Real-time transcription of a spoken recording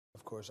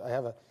course. I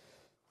have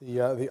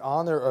the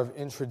honor of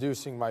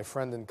introducing my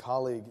friend and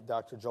colleague,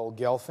 Dr. Joel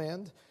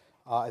Gelfand.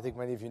 I think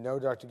many of you know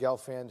Dr.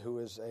 Gelfand, who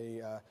is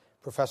a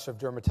professor of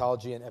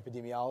dermatology and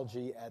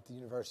epidemiology at the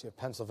University of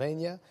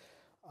Pennsylvania.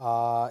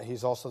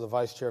 He's also the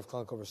vice chair of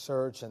clinical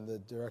research and the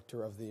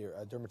director of the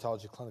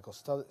dermatology clinical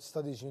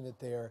studies unit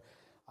there.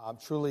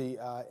 Truly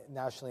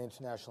nationally,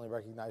 internationally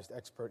recognized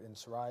expert in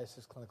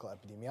psoriasis clinical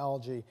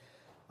epidemiology,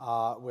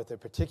 with a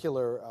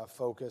particular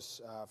focus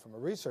from a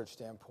research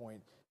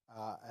standpoint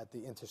at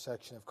the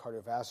intersection of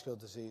cardiovascular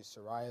disease,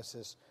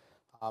 psoriasis.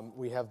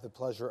 We have the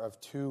pleasure of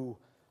two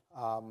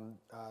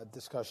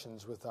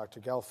discussions with Dr.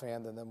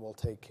 Gelfand, and then we'll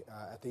take,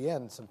 at the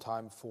end, some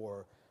time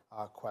for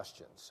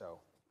questions. So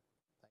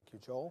thank you,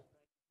 Joel.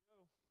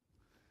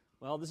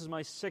 Well, this is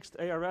my 6th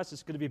ARS.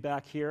 It's good to be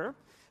back here.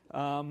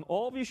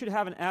 All of you should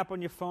have an app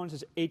on your phones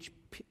that says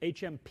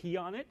HMP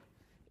on it.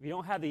 If you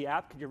don't have the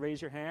app, could you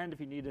raise your hand if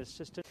you need an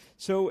assistant?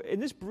 So in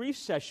this brief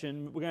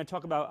session, we're going to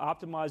talk about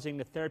optimizing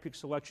the therapeutic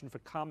selection for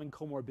common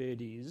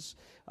comorbidities.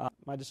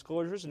 My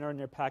disclosures are in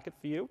their packet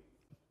for you.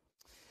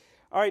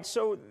 All right,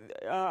 so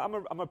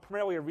I'm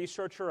primarily a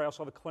researcher. I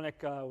also have a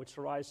clinic with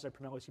psoriasis. I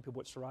primarily see people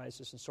with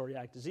psoriasis and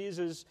psoriatic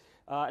diseases.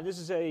 And this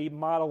is a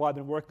model I've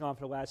been working on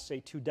for the last, say,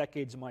 2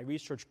 decades of my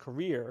research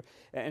career.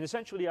 And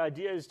essentially the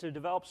idea is to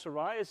develop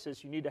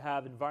psoriasis, you need to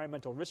have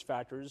environmental risk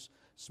factors.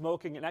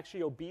 Smoking and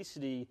actually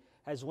obesity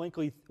has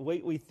recently,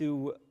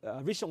 through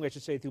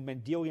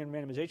Mendelian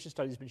randomization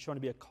studies, been shown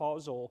to be a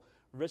causal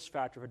risk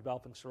factor for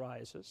developing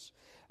psoriasis,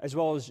 as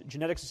well as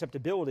genetic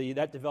susceptibility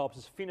that develops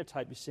this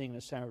phenotype you're seeing in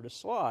the center of the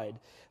slide.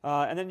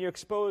 And then you're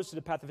exposed to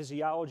the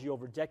pathophysiology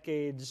over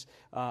decades,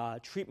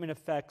 treatment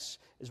effects,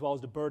 as well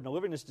as the burden of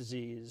living this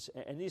disease.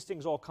 And these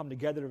things all come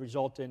together to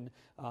result in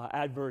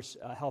adverse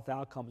health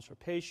outcomes for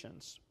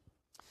patients.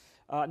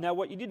 Now,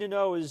 what you need to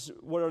know is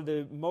what are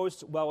the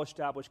most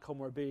well-established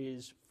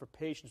comorbidities for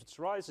patients with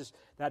psoriasis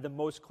that have the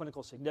most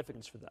clinical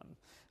significance for them.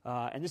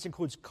 And this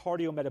includes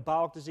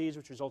cardiometabolic disease,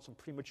 which results in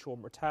premature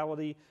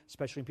mortality,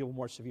 especially in people with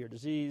more severe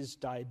disease,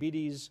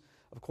 diabetes,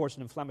 of course,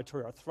 an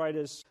inflammatory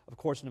arthritis,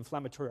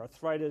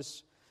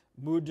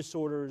 mood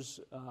disorders,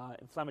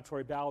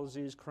 inflammatory bowel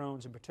disease,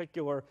 Crohn's in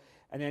particular,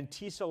 and then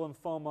T-cell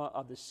lymphoma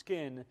of the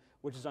skin,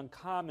 which is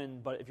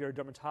uncommon, but if you're a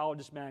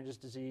dermatologist managing this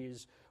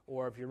disease,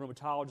 or if you're a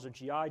rheumatologist or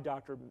GI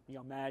doctor,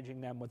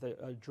 managing them with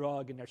a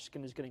drug and their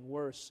skin is getting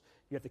worse,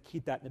 you have to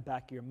keep that in the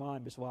back of your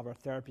mind because a lot of our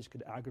therapies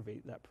could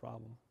aggravate that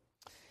problem.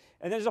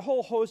 And there's a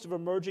whole host of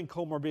emerging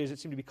comorbidities that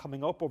seem to be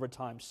coming up over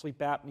time: sleep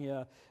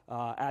apnea,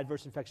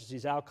 adverse infectious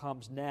disease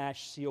outcomes,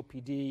 NASH,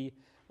 COPD,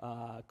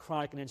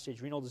 chronic and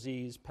end-stage renal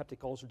disease,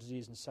 peptic ulcer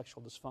disease, and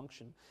sexual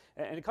dysfunction.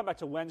 And to come back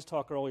to Len's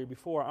talk earlier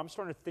before, I'm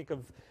starting to think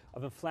of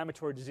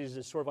inflammatory diseases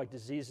as sort of like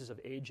diseases of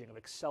aging, of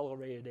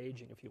accelerated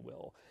aging, if you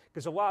will.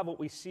 Because a lot of what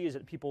we see is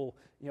that people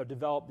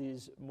develop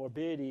these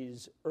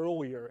morbidities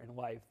earlier in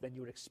life than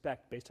you would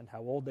expect based on how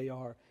old they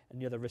are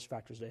and the other risk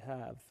factors they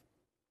have.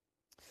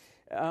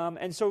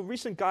 And so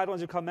recent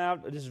guidelines have come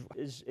out. This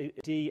is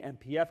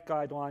DMPF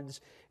guidelines.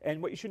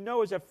 And what you should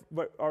know is that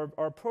our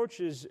approach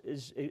is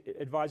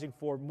advising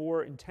for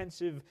more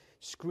intensive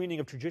screening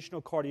of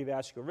traditional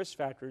cardiovascular risk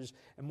factors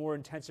and more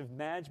intensive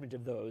management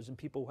of those in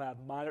people who have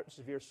moderate to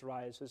severe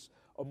psoriasis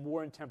or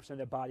more than 10% of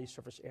their body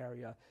surface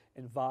area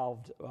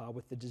involved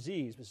with the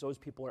disease, because those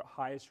people are at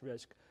highest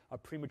risk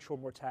of premature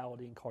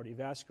mortality and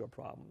cardiovascular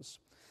problems.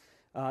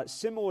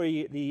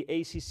 Similarly, the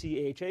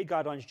ACC-AHA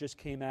guidelines just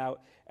came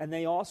out, and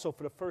they also,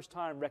 for the first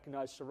time,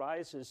 recognize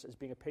psoriasis as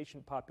being a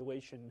patient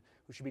population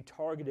who should be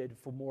targeted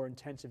for more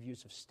intensive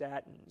use of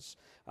statins.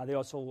 They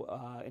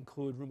also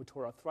include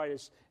rheumatoid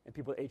arthritis and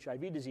people with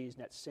HIV disease in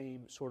that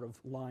same sort of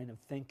line of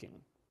thinking.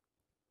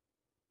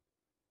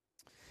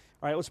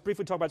 All right, let's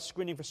briefly talk about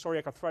screening for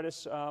psoriatic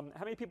arthritis. How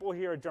many people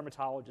here are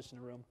dermatologists in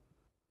the room?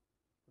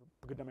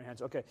 A good number of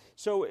hands. Okay.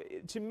 So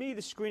to me,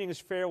 the screening is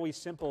fairly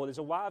simple. There's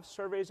a lot of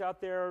surveys out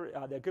there.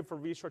 They're good for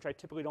research. I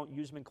typically don't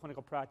use them in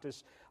clinical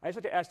practice. I just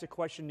like to ask the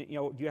question, do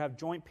you have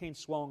joint pain,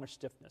 swelling, or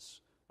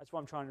stiffness? That's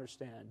what I'm trying to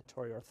understand,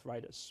 rheumatoid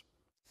arthritis.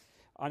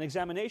 On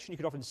examination, you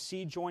could often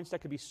see joints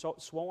that could be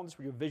swollen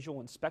for your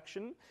visual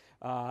inspection.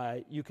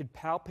 You could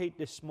palpate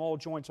the small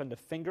joints on the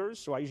fingers.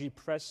 So I usually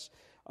press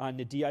on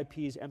the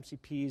DIPs,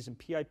 MCPs, and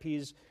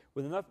PIPs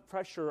with enough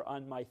pressure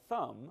on my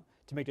thumb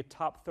to make the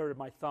top third of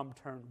my thumb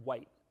turn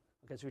white.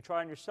 Okay, so if you try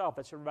on yourself,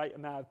 that's the right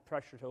amount of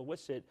pressure to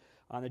elicit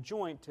on the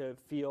joint to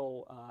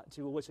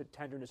elicit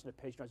tenderness in a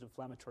patient who has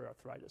inflammatory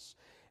arthritis.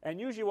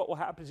 And usually what will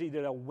happen is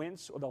either they'll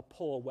wince or they'll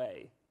pull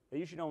away. They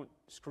usually don't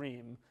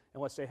scream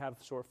unless they have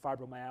sort of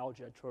fibromyalgia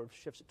that sort of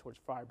shifts it towards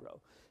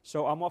fibro.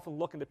 So I'm often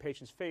looking at the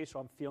patient's face,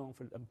 so I'm feeling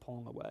for them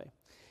pulling away.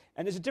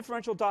 And there's a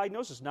differential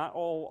diagnosis. Not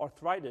all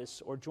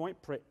arthritis or joint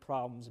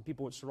problems in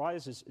people with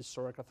psoriasis is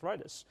psoriatic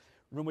arthritis.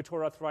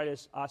 Rheumatoid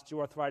arthritis,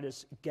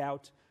 osteoarthritis,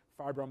 gout,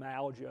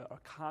 fibromyalgia are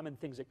common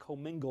things that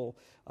commingle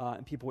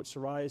in people with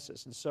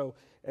psoriasis. And so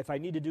if I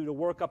need to do the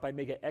workup, I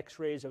may get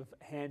x-rays of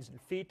hands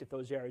and feet if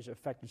those areas are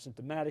affected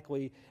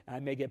symptomatically, and I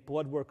may get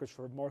blood workers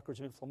for markers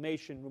of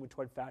inflammation,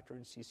 rheumatoid factor,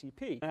 and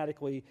CCP.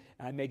 And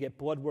I may get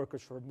blood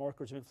workers for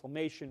markers of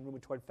inflammation,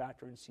 rheumatoid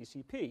factor, and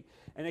CCP.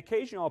 And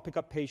occasionally I'll pick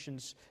up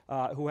patients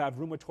who have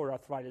rheumatoid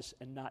arthritis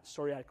and not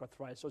psoriatic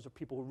arthritis. Those are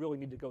people who really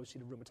need to go see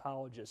the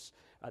rheumatologist.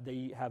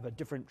 They have a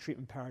different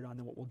treatment paradigm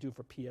than what we'll do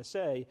for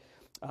PSA.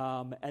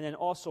 And then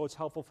also it's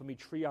helpful for me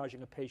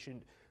triaging a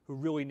patient who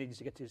really needs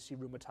to get to see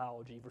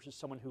rheumatology versus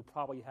someone who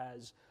probably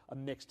has a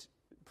mixed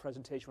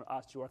presentation with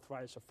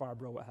osteoarthritis or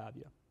fibro, what have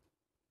you.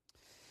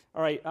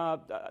 All right,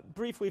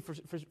 briefly,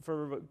 since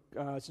we're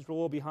a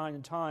little behind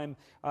in time,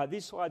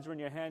 these slides are in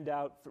your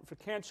handout. For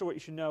cancer, what you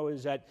should know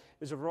is that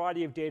there's a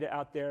variety of data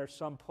out there,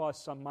 some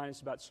plus, some minus,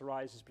 about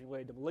psoriasis being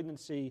related to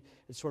malignancy.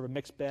 It's sort of a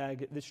mixed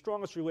bag. The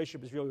strongest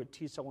relationship is really with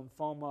T-cell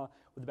lymphoma,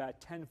 with about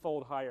a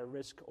 10-fold higher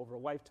risk over a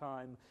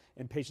lifetime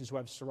in patients who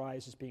have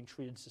psoriasis being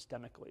treated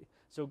systemically.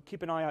 So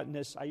keep an eye out on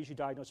this. I usually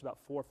diagnose about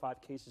 4 or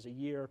 5 cases a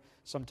year,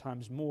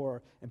 sometimes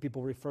more, and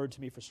people refer to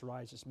me for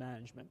psoriasis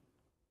management.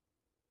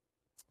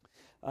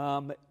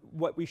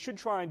 What we should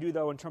try and do,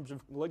 though, in terms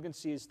of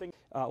malignancy is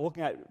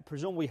looking at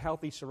presumably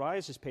healthy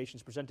psoriasis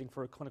patients presenting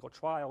for a clinical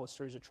trial, a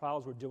series of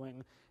trials we're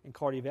doing in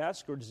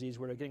cardiovascular disease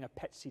where they're getting a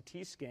PET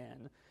CT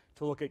scan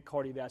to look at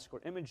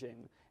cardiovascular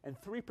imaging, and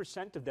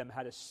 3% of them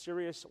had a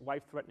serious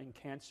life-threatening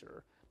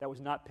cancer that was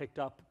not picked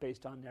up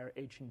based on their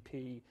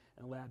H&P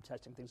and lab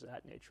testing, things of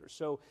that nature.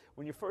 So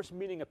when you're first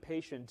meeting a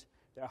patient,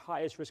 their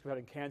highest risk of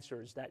having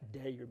cancer is that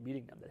day you're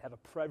meeting them, that have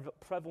a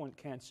prevalent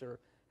cancer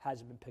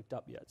hasn't been picked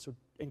up yet. So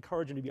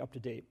encourage them to be up to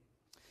date.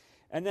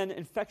 And then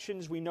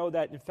infections, we know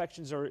that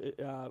infections are,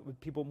 with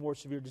people with more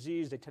severe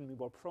disease, they tend to be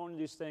more prone to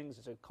these things.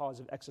 It's a cause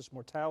of excess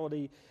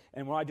mortality.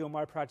 And what I do in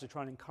my practice is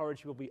try and encourage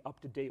people to be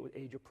up to date with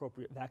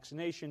age-appropriate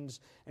vaccinations,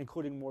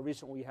 including more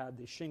recently we had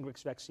the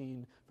Shingrix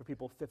vaccine for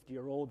people 50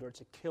 or older.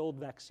 It's a killed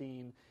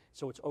vaccine,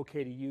 so it's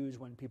okay to use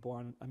when people are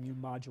on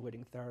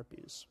immune-modulating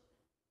therapies.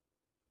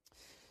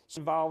 This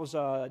involves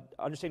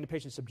understanding the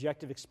patient's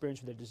subjective experience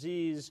with their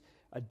disease,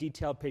 a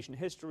detailed patient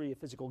history, a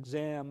physical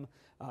exam,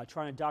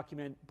 trying to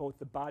document both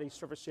the body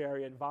surface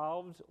area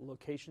involved,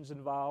 locations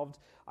involved.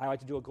 I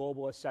like to do a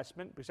global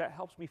assessment because that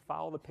helps me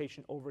follow the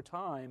patient over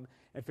time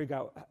and figure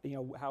out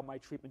how my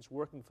treatment's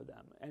working for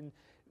them. And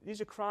these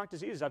are chronic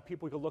diseases. I have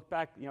people who can look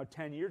back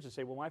 10 years and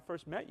say, well, when I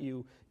first met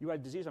you, you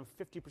had disease on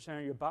 50%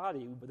 of your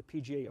body with a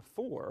PGA of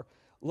 4.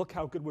 Look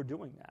how good we're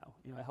doing now.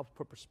 It helps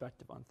put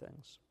perspective on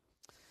things.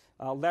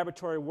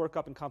 Laboratory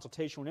workup and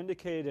consultation when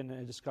indicated, and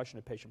a discussion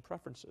of patient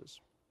preferences.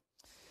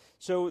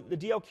 So the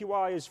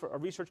DLQI is for a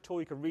research tool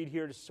you can read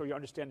here just so you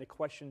understand the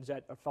questions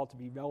that are felt to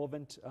be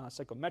relevant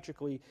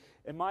psychometrically.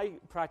 In my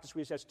practice,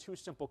 we just ask 2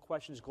 simple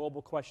questions,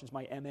 global questions.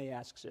 My MA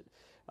asks it.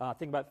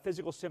 Think about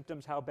physical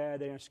symptoms, how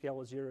bad they are on a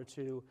scale of 0 to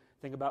 2.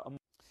 Think about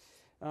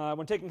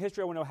when taking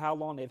history, I want to know how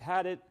long they've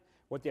had it,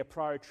 what their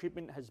prior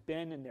treatment has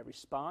been and their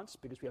response,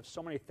 because we have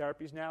so many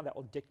therapies now that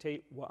will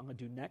dictate what I'm going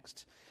to do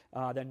next.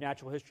 Their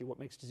natural history, what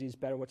makes disease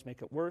better, what's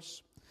make it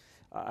worse.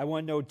 I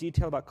want to know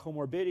detail about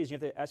comorbidities. You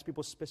have to ask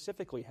people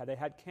specifically, have they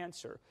had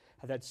cancer?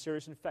 Have they had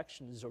serious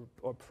infections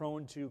or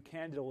prone to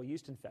candida or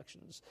yeast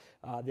infections?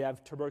 They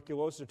have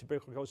tuberculosis or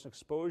tuberculosis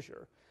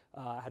exposure.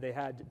 Have they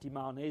had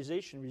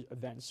demyelinization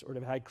events, or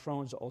have they had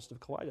Crohn's or ulcerative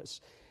colitis?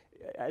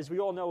 As we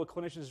all know, a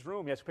clinician's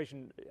room, you ask a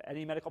patient,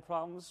 any medical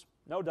problems?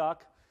 No,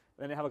 doc.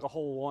 Then they have like a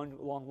whole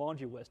long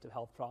laundry list of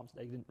health problems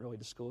they didn't really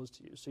disclose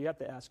to you. So you have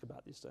to ask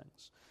about these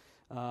things.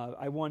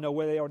 I want to know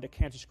where they are in the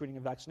cancer screening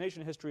and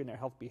vaccination history and their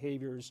health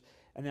behaviors.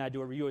 And then I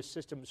do a review of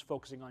systems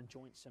focusing on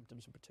joint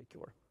symptoms in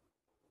particular.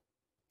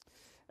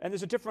 And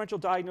there's a differential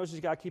diagnosis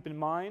you got to keep in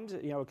mind.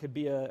 It could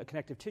be a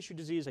connective tissue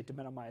disease like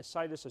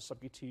dermatomyositis or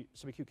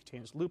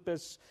subcutaneous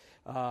lupus.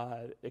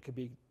 It could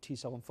be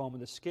T-cell lymphoma of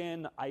the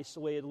skin.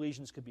 Isolated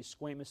lesions could be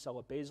squamous cell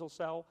or basal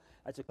cell.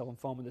 That's a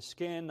lymphoma of the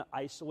skin.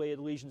 Isolated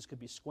lesions could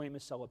be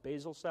squamous cell or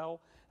basal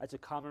cell. That's a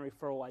common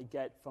referral I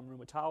get from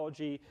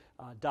rheumatology.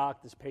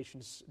 Doc, this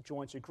patient's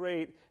joints are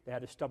great. They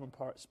had a stubborn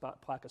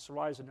plaque of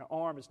psoriasis in their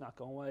arm. It's not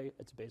going away.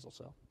 It's a basal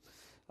cell.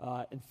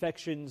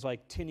 Infections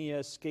like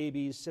tinea,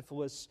 scabies,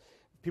 syphilis.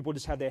 People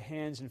just have their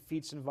hands and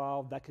feet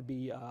involved. That could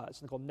be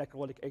something called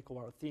necrolytic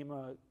achial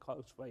erythema,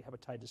 caused by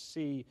hepatitis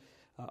C,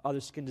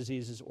 other skin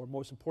diseases, or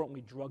most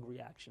importantly, drug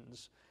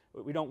reactions.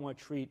 We don't want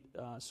to treat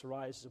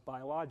psoriasis with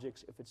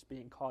biologics if it's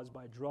being caused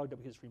by a drug that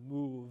we can just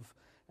remove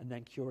and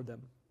then cure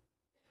them.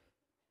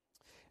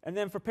 And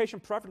then for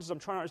patient preferences, I'm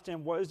trying to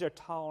understand what is their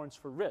tolerance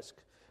for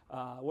risk.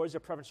 What is their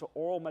preference for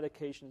oral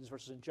medications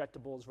versus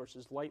injectables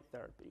versus light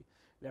therapy?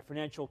 Their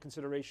financial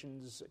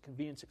considerations,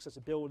 convenience,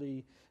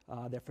 accessibility,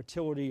 their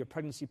fertility or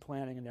pregnancy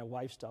planning, and their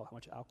lifestyle, how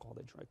much alcohol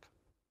they drink.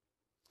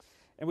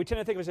 And we tend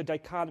to think of it as a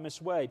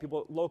dichotomous way.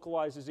 People with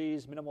localized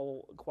disease,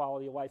 minimal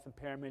quality of life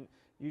impairment,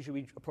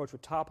 usually we approach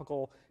with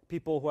topical.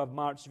 People who have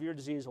moderate severe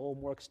disease, a little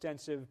more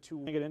extensive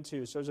to get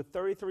into. So there's a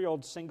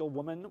 33-year-old single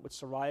woman with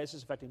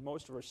psoriasis affecting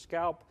most of her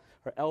scalp,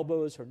 her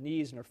elbows, her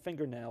knees, and her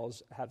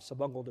fingernails have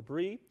subungual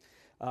debris.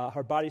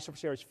 Her body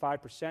surface area is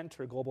 5%.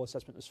 Her global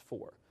assessment is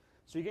 4.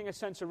 So you're getting a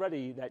sense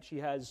already that she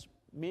has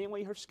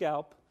mainly her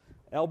scalp,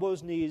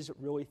 elbows, knees,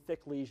 really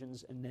thick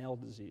lesions, and nail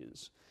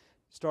disease.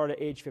 Started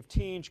at age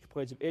 15. She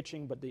complains of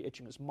itching, but the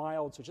itching is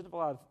mild, so she doesn't have a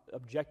lot of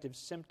objective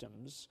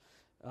symptoms.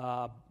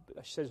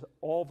 She says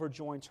all of her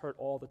joints hurt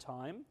all the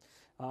time.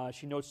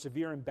 She notes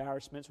severe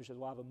embarrassment, so she has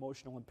a lot of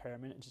emotional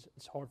impairment.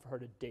 It's hard for her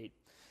to date.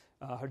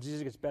 Her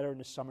disease gets better in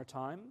the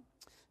summertime.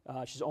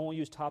 She's only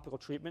used topical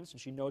treatments,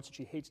 and she notes that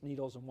she hates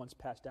needles and once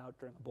passed out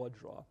during a blood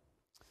draw.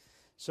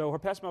 So her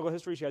past medical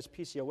history, she has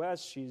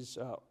PCOS. She's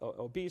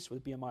obese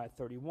with a BMI of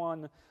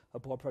 31. Her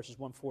blood pressure is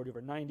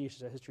 140/90. She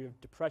has a history of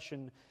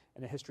depression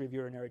and a history of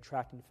urinary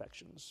tract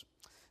infections.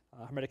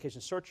 Her medication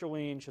is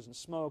sertraline. She doesn't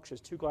smoke. She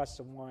has 2 glasses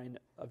of wine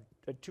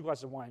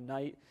a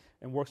night,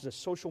 and works as a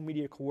social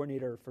media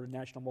coordinator for the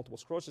National Multiple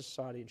Sclerosis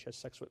Society, and she has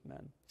sex with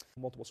men.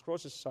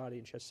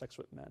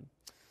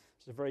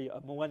 It's a very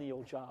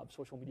millennial job.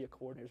 Social media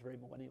coordinator is a very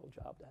millennial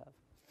job to have.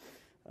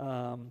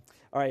 All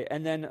right,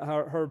 and then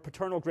her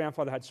paternal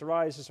grandfather had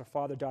psoriasis. Her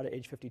father died at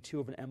age 52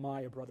 of an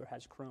MI. Her brother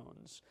has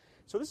Crohn's.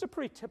 So this is a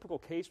pretty typical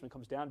case when it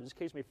comes down to this.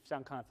 Case may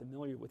sound kind of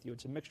familiar with you.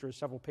 It's a mixture of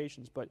several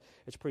patients, but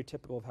it's pretty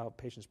typical of how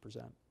patients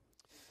present.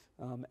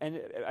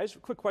 And just a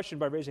quick question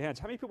by raising hands.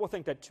 How many people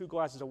think that 2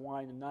 glasses of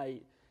wine a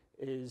night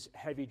is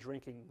heavy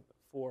drinking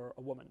for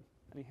a woman?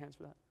 Any hands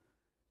for that?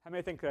 How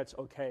many think that's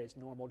okay, it's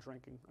normal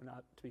drinking, or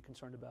not to be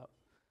concerned about?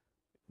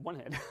 One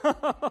hand.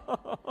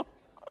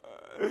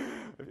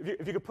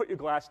 If you could put your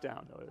glass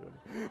down.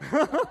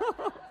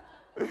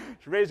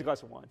 She raised a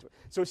glass of wine to it.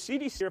 So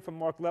CDC here from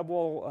Mark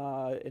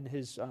Lebwell in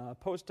his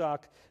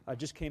postdoc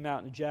just came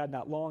out in a JAD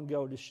not long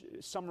ago,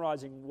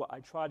 summarizing what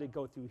I try to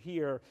go through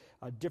here,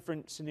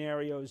 different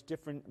scenarios,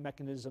 different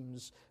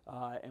mechanisms,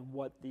 and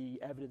what the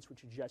evidence would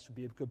suggest would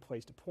be a good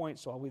place to point.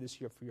 So I'll leave this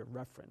here for your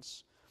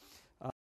reference.